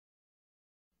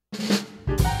This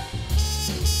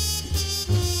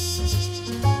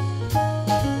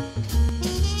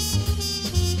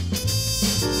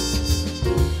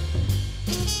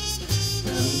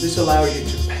allows you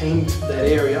to paint that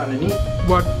area underneath.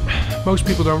 What most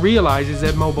people don't realize is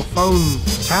that mobile phone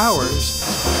towers,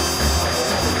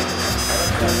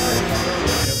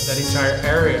 that entire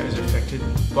area is affected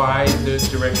by the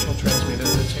directional transmitter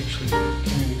that's actually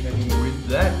communicating with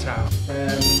that tower.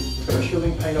 We've got a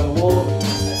shielding paint on the wall.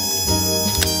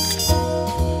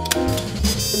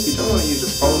 You don't want to use a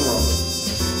foam roller.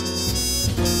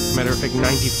 Matter of fact,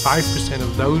 95%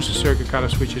 of those circuit counter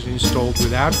switches installed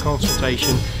without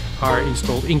consultation are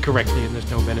installed incorrectly, and there's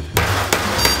no benefit.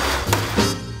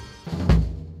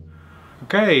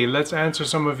 Okay, let's answer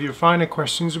some of your final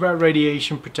questions about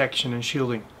radiation protection and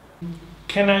shielding.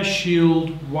 Can I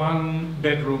shield one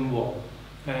bedroom wall?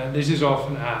 This is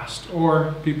often asked,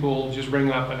 or people just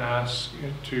ring up and ask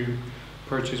to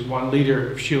purchase 1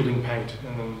 liter of shielding paint,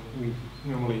 and then we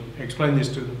normally explain this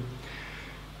to them.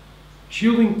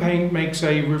 Shielding paint makes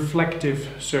a reflective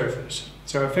surface.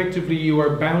 So effectively you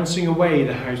are bouncing away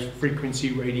the high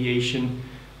frequency radiation.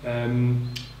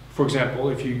 For example,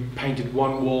 if you painted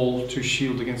one wall to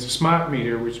shield against a smart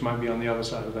meter, which might be on the other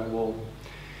side of that wall.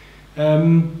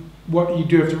 What you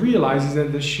do have to realize is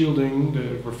that the shielding,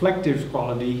 the reflective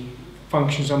quality,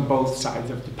 functions on both sides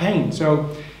of the paint. So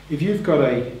if you've got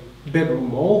a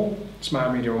bedroom wall,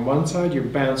 smart meter on one side, you're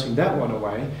bouncing that one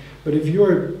away. But if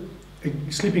you're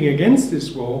sleeping against this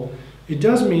wall, it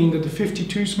does mean that the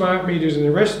 52 smart meters in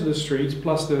the rest of the streets,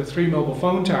 plus the 3 mobile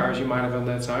phone towers you might have on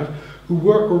that side, who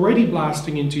were already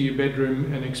blasting into your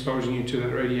bedroom and exposing you to that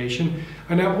radiation,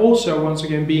 are now also once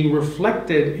again being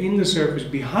reflected in the surface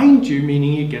behind you,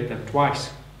 meaning you get them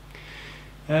twice.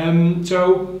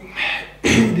 So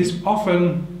it is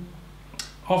often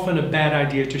a bad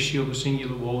idea to shield a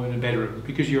singular wall in a bedroom,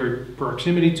 because your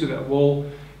proximity to that wall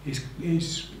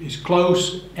is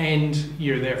close and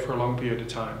you're there for a long period of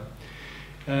time.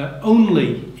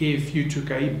 Only if you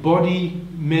took a body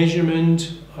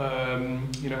measurement, a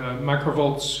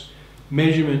microvolts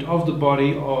measurement of the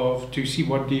body to see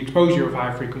what the exposure of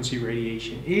high frequency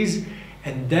radiation is,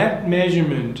 and that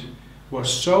measurement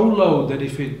was so low that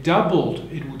if it doubled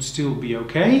it would still be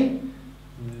okay,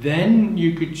 then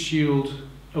you could shield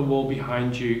a wall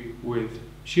behind you with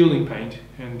shielding paint,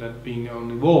 and that being the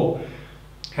only wall.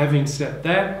 Having said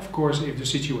that, of course, if the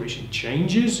situation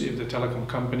changes, if the telecom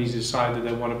companies decide that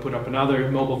they want to put up another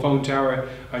mobile phone tower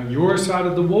on your side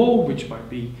of the wall, which might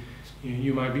be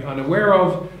you might be unaware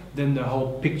of, then the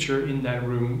whole picture in that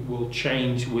room will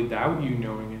change without you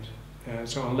knowing it.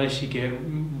 So unless you get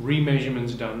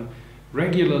remeasurements done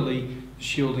regularly,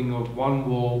 shielding of one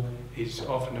wall is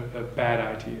often a bad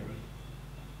idea.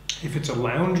 If it's a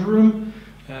lounge room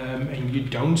and you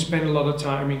don't spend a lot of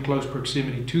time in close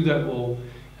proximity to that wall,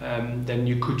 then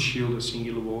you could shield a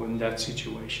singular wall in that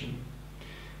situation.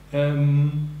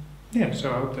 Yeah,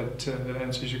 so I hope that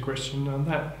answers your question on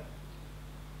that.